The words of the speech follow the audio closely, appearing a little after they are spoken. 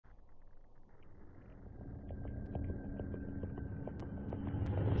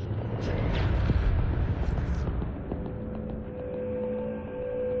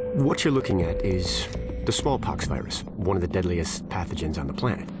What you're looking at is the smallpox virus, one of the deadliest pathogens on the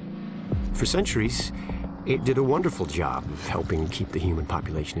planet. For centuries, it did a wonderful job of helping keep the human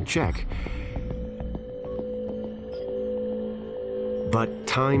population in check. But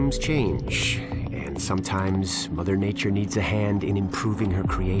times change, and sometimes Mother Nature needs a hand in improving her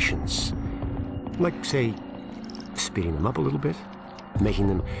creations. Like, say, speeding them up a little bit, making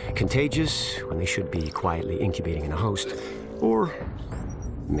them contagious when they should be quietly incubating in a host, or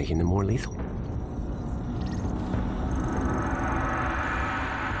making them more lethal.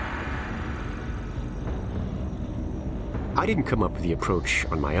 I didn't come up with the approach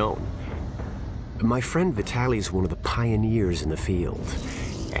on my own. My friend Vitaly is one of the pioneers in the field,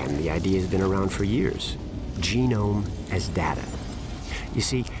 and the idea has been around for years. Genome as data. You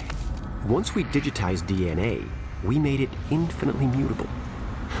see, once we digitized DNA, we made it infinitely mutable.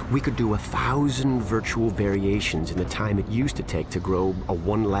 We could do 1,000 virtual variations in the time it used to take to grow a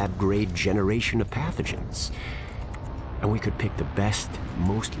 1 lab grade generation of pathogens. And we could pick the best,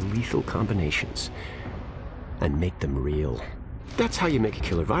 most lethal combinations and make them real. That's how you make a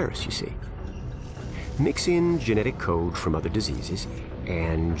killer virus, you see. Mix in genetic code from other diseases,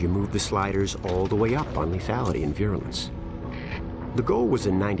 and you move the sliders all the way up on lethality and virulence. The goal was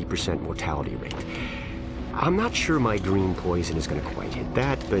a 90% mortality rate. I'm not sure my green poison is going to quite hit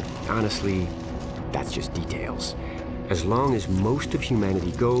that, but honestly, that's just details. As long as most of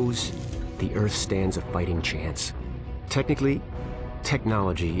humanity goes, the Earth stands a fighting chance. Technically,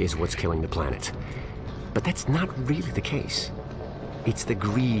 technology is what's killing the planet. But that's not really the case. It's the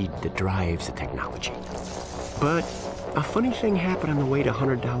greed that drives the technology. But a funny thing happened on the way to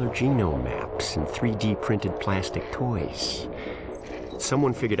 $100 genome maps and 3D printed plastic toys.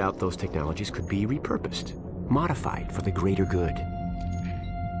 Someone figured out those technologies could be repurposed, modified for the greater good.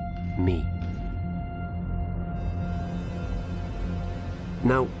 Me.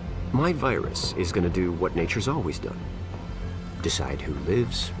 Now, my virus is going to do what nature's always done. Decide who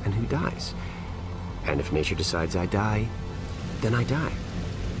lives and who dies. And if nature decides I die, then I die.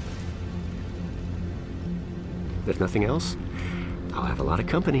 If nothing else, I'll have a lot of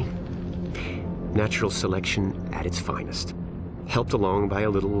company. Natural selection at its finest, helped along by a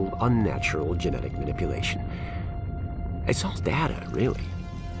little unnatural genetic manipulation. It's all data, really.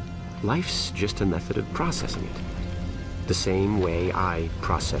 Life's just a method of processing it. The same way I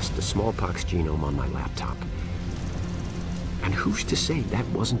processed the smallpox genome on my laptop. And who's to say that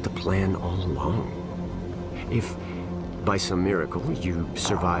wasn't the plan all along? If, by some miracle, you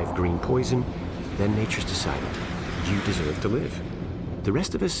survive green poison, then nature's decided you deserve to live. The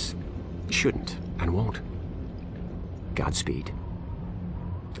rest of us shouldn't and won't. Godspeed.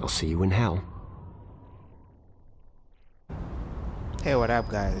 I'll see you in hell. Hey, what up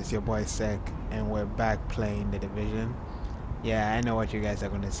guys, it's your boy Sek, and we're back playing The Division. Yeah, I know what you guys are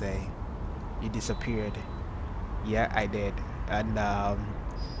gonna say. You disappeared. Yeah, I did. And I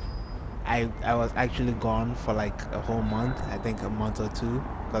was actually gone for like a whole month, I think a month or two,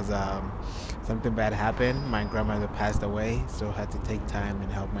 because something bad happened. My grandmother passed away, so I had to take time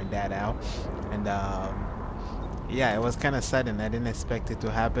and help my dad out. And yeah, it was kind of sudden. I didn't expect it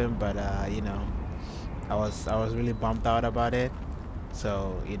to happen, but you know, I was really bummed out about it.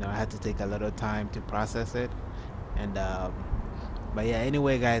 So you know, I had to take a little time to process it. And but yeah,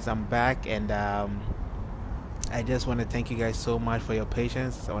 anyway guys, I'm back, and I just want to thank you guys so much for your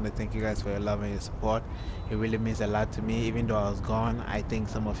patience. I want to thank you guys for your love and your support. It really means a lot to me. Even though I was gone, I think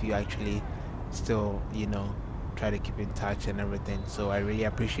some of you actually still, you know, try to keep in touch and everything. So I really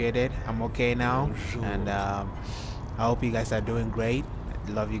appreciate it. I'm okay now, and I hope you guys are doing great.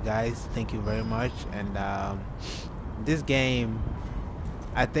 Love you guys. Thank you very much. And this game,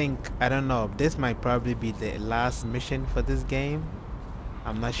 I don't know, this might probably be the last mission for this game.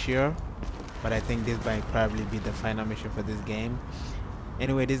 I'm not sure, but I think this might probably be the final mission for this game.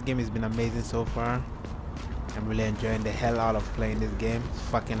 Anyway, this game has been amazing so far. I'm really enjoying the hell out of playing this game. It's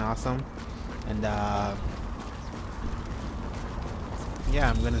fucking awesome. And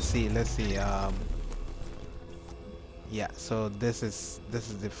yeah, I'm gonna see. Let's see. Yeah, so this is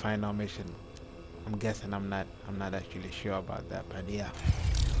the final mission. I'm guessing. I'm not actually sure about that, but yeah,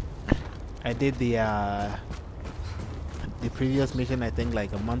 I did the previous mission, I think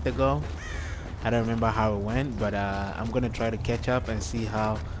like a month ago. I don't remember how it went, but I'm gonna try to catch up and see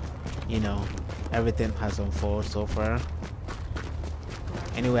how, you know, everything has unfolded so far.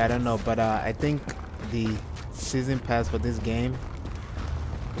 Anyway, I don't know, but I think the season pass for this game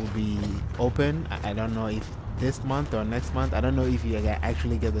will be open. I don't know if this month or next month. I don't know if you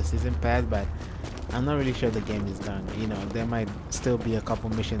actually get the season pass, but I'm not really sure the game is done. You know, there might still be a couple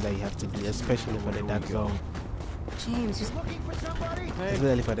missions that you have to do, especially for the dark zone. James, just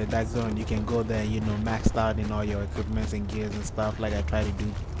Especially for the dark zone, you can go there, you know, maxed out in all your equipments and gears and stuff like I try to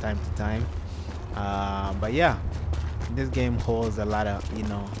do time to time. But yeah, this game holds a lot of, you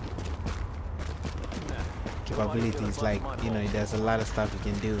know, capabilities. Like, you know, there's a lot of stuff you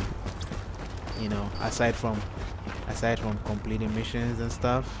can do, you know, aside from completing missions and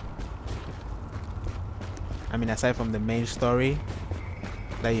stuff. I mean, aside from the main story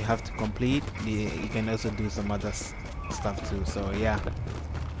that you have to complete, you can also do some other stuff too. So yeah,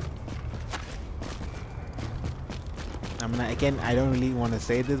 I don't really want to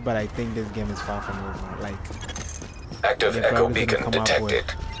say this, but I think this game is far from over. Like, Active echo beacon detected.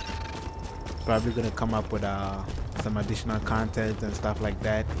 Probably gonna come up with some additional content and stuff like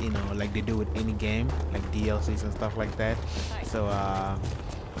that, you know, like they do with any game, like DLCs and stuff like that. So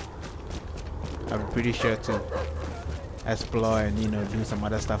I'm pretty sure to explore and, you know, do some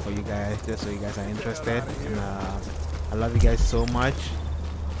other stuff for you guys, just so you guys are interested. And I love you guys so much.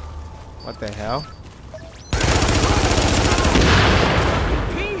 What the hell?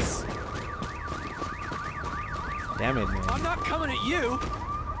 Peace. Damn it, man. I'm not coming at you.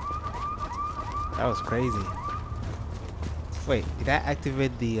 That was crazy. Wait, did I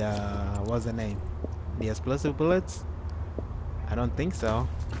activate the what's the name? The explosive bullets? I don't think so.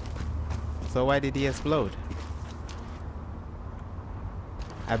 So why did he explode?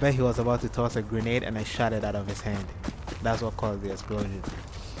 I bet he was about to toss a grenade and I shot it out of his hand. That's what caused the explosion.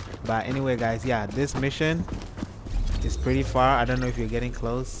 But anyway, guys, yeah, this mission is pretty far. I don't know if you're getting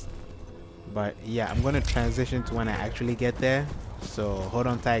close, but yeah, I'm gonna transition to when I actually get there. So hold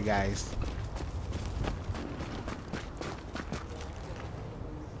on tight, guys.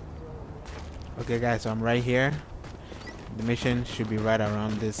 Okay, guys, so I'm right here. The mission should be right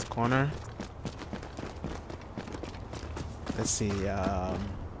around this corner. Let's see. How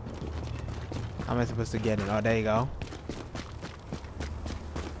am I supposed to get it? Oh, there you go.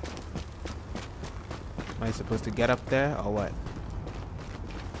 Am I supposed to get up there or what?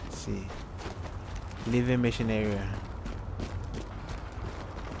 Let's see. Living mission area.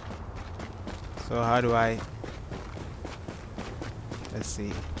 So how do I? Let's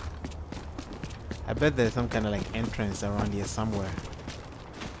see. I bet there's some kind of like entrance around here somewhere.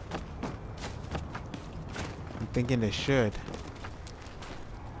 I'm thinking there should.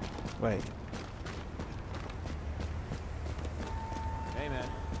 Wait. Hey man,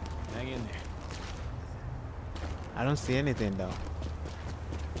 hang in there. I don't see anything though.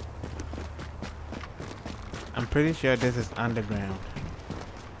 I'm pretty sure this is underground.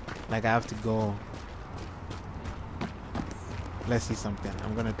 Like I have to go. Let's see something.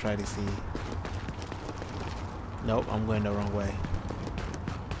 I'm gonna try to see. Nope, I'm going the wrong way.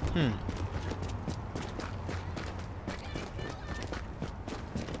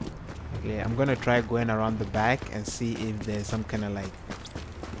 Okay, I'm gonna try going around the back and see if there's some kind of like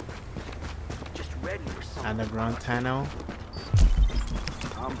Just ready for something. underground tunnel.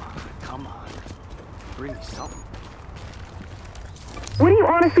 Come on. Bring me something. What do you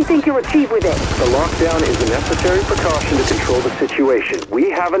honestly think you'll achieve with it? The lockdown is a necessary precaution to control the situation.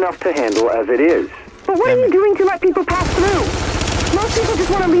 We have enough to handle as it is. But what are you doing to let people pass through? Most people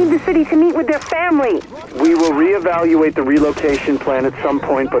just want to leave the city to meet with their family. We will reevaluate the relocation plan at some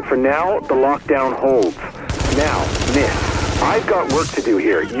point, but for now, the lockdown holds. Now, Miss, I've got work to do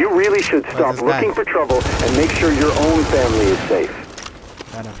here. You really should stop this guy? looking for trouble and make sure your own family is safe.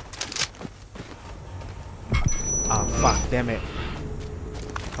 Oh fuck, damn it.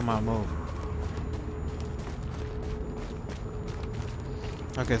 Come on, move.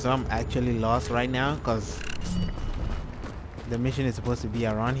 Okay, so I'm actually lost right now because the mission is supposed to be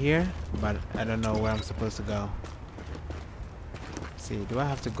around here, but I don't know where I'm supposed to go. Let's see, do I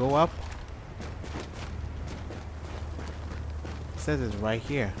have to go up? It says it's right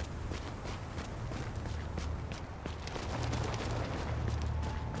here.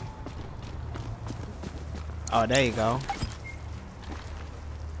 Oh, there you go.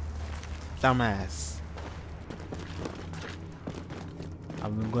 Dumbass.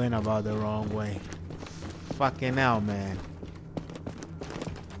 I've been going about the wrong way. Fucking hell, man.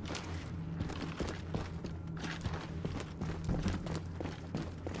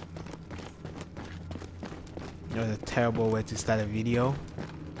 It was a terrible way to start a video.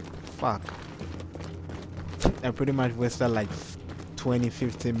 Fuck. I pretty much wasted like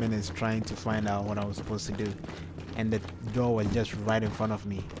 20-15 minutes trying to find out what I was supposed to do. And the door was just right in front of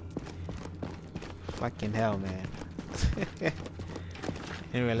me. Fucking hell, man.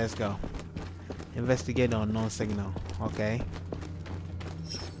 Anyway, let's go. Investigate unknown signal. Okay.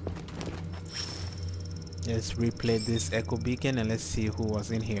 Let's replay this echo beacon and let's see who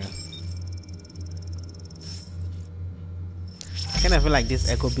was in here. kind of feel like this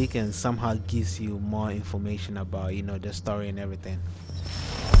echo beacon somehow gives you more information about, you know, the story and everything.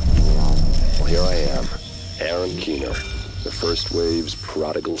 Well, here I am, Aaron Keener, the First Wave's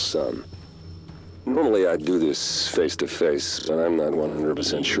prodigal son. Normally I'd do this face-to-face, but I'm not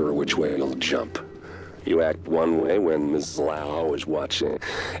 100% sure which way you'll jump. You act one way when Ms. Lau is watching,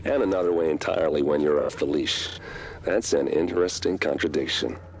 and another way entirely when you're off the leash. That's an interesting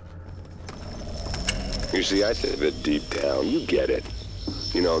contradiction. You see, I think that deep down, you get it.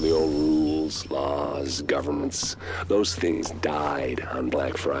 You know, the old rules, laws, governments, those things died on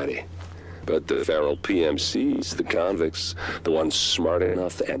Black Friday. But the feral PMCs, the convicts, the ones smart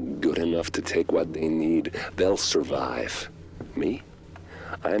enough and good enough to take what they need, they'll survive. Me?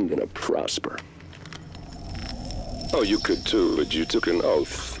 I'm gonna prosper. Oh, you could too, but you took an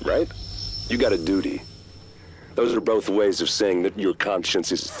oath, right? You got a duty. Those are both ways of saying that your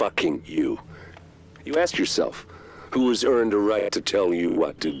conscience is fucking you. You ask yourself, who has earned a right to tell you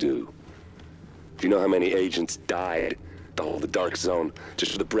what to do? Do you know how many agents died to hold the Dark Zone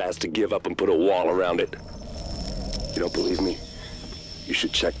just for the brass to give up and put a wall around it? You don't believe me? You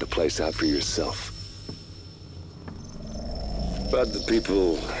should check the place out for yourself. But the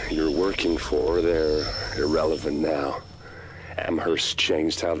people you're working for, they're irrelevant now. Amherst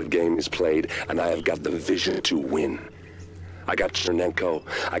changed how the game is played, and I have got the vision to win. I got Chernenko,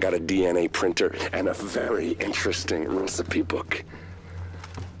 I got a DNA printer, and a very interesting recipe book.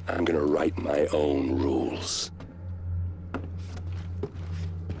 I'm gonna write my own rules.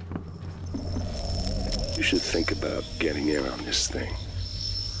 You should think about getting in on this thing.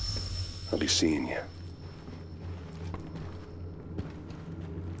 I'll be seeing you.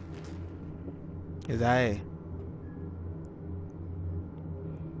 Is that it?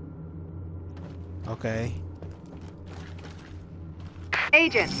 Okay.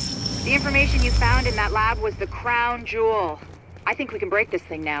 Agent, the information you found in that lab was the crown jewel. I think we can break this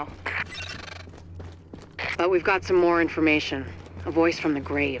thing now. But we've got some more information. A voice from the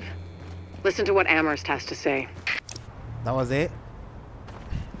grave. Listen to what Amherst has to say. That was it?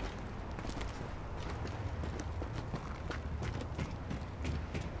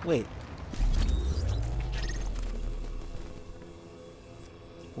 Wait.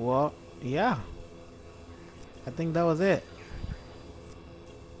 Well, yeah. I think that was it.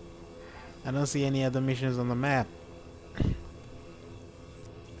 I don't see any other missions on the map.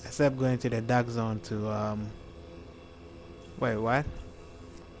 Except going to the Dark Zone to, wait, what?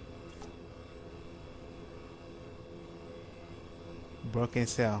 Broken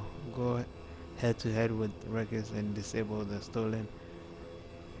cell. Go head to head with records and disable the stolen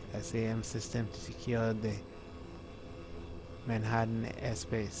SAM system to secure the Manhattan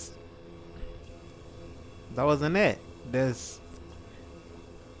airspace. That wasn't it. There's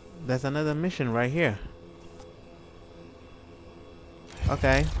another mission right here.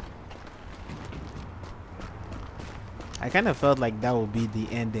 Okay. I kind of felt like that would be the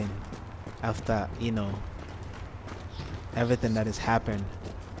ending after, you know, everything that has happened.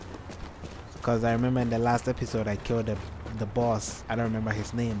 Because I remember in the last episode I killed the boss. I don't remember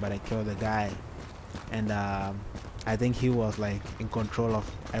his name, but I killed the guy. And I think he was like in control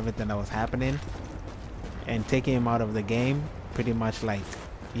of everything that was happening. And taking him out of the game pretty much like,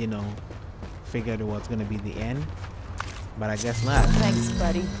 you know, figured it was gonna be the end, but I guess not. Thanks,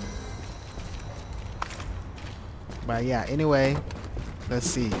 buddy. But yeah, anyway, let's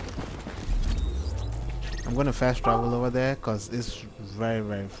see. I'm gonna fast travel over there because it's very,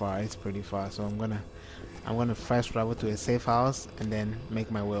 very far. It's pretty far, so I'm gonna fast travel to a safe house and then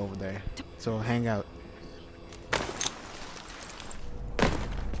make my way over there. So hang out.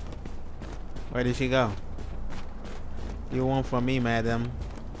 Where did she go? You want from me, madam?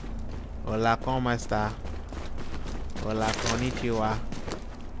 Hola, ¿cómo está? Hola, konnichiwa.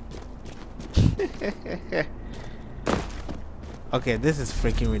 Okay, this is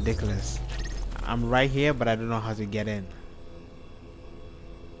freaking ridiculous. I'm right here, but I don't know how to get in.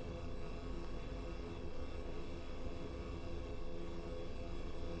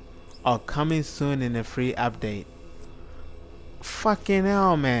 Oh, coming soon in a free update. Fucking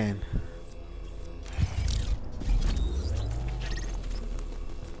hell, man.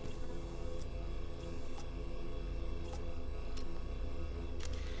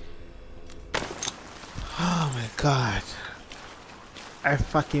 Oh my god. I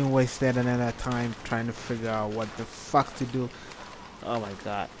fucking wasted another time trying to figure out what the fuck to do. Oh my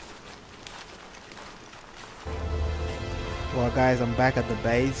god. Well guys, I'm back at the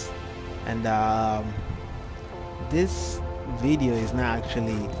base and this video is not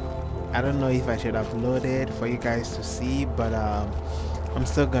actually, I don't know if I should upload it for you guys to see, but I'm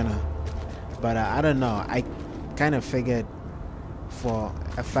still gonna, but I don't know, I kind of figured for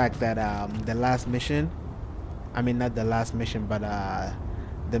a fact that the last mission, I mean not the last mission, but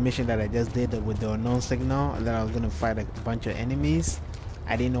the mission that I just did with the unknown signal, that I was gonna fight a bunch of enemies.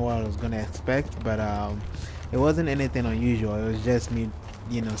 I didn't know what I was gonna expect, but it wasn't anything unusual. It was just me,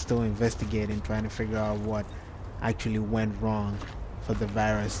 you know, still investigating, trying to figure out what actually went wrong for the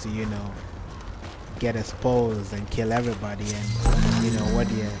virus to, you know, get exposed and kill everybody, and you know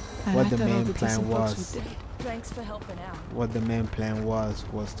what the main plan was. Thanks for helping out. What the main plan was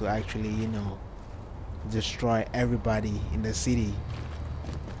to actually, you know, destroy everybody in the city.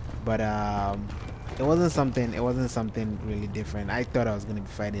 But it wasn't something really different. I thought I was gonna be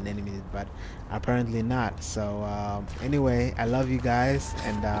fighting enemies, but apparently not. So anyway, I love you guys,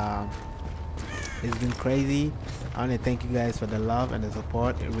 and it's been crazy. I want to thank you guys for the love and the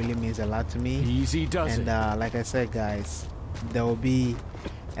support. It really means a lot to me. Easy does it. And like I said, guys, there will be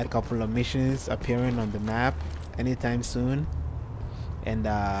a couple of missions appearing on the map anytime soon. And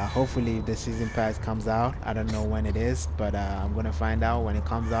hopefully if the season pass comes out, I don't know when it is, but I'm gonna find out when it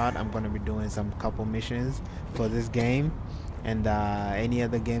comes out. I'm gonna be doing some couple missions for this game, and any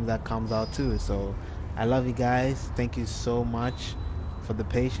other games that comes out too. So I love you guys. Thank you so much for the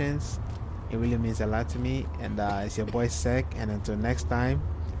patience. It really means a lot to me. And it's your boy Sek, and until next time,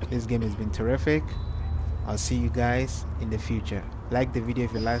 this game has been terrific. I'll see you guys in the future. Like the video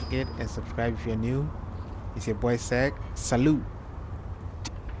if you like it, and subscribe if you're new. It's your boy Sek. Salute.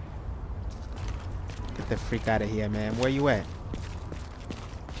 Get the freak out of here, man. Where you at?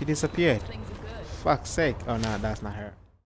 She disappeared. Fuck's sake. Oh no, that's not her.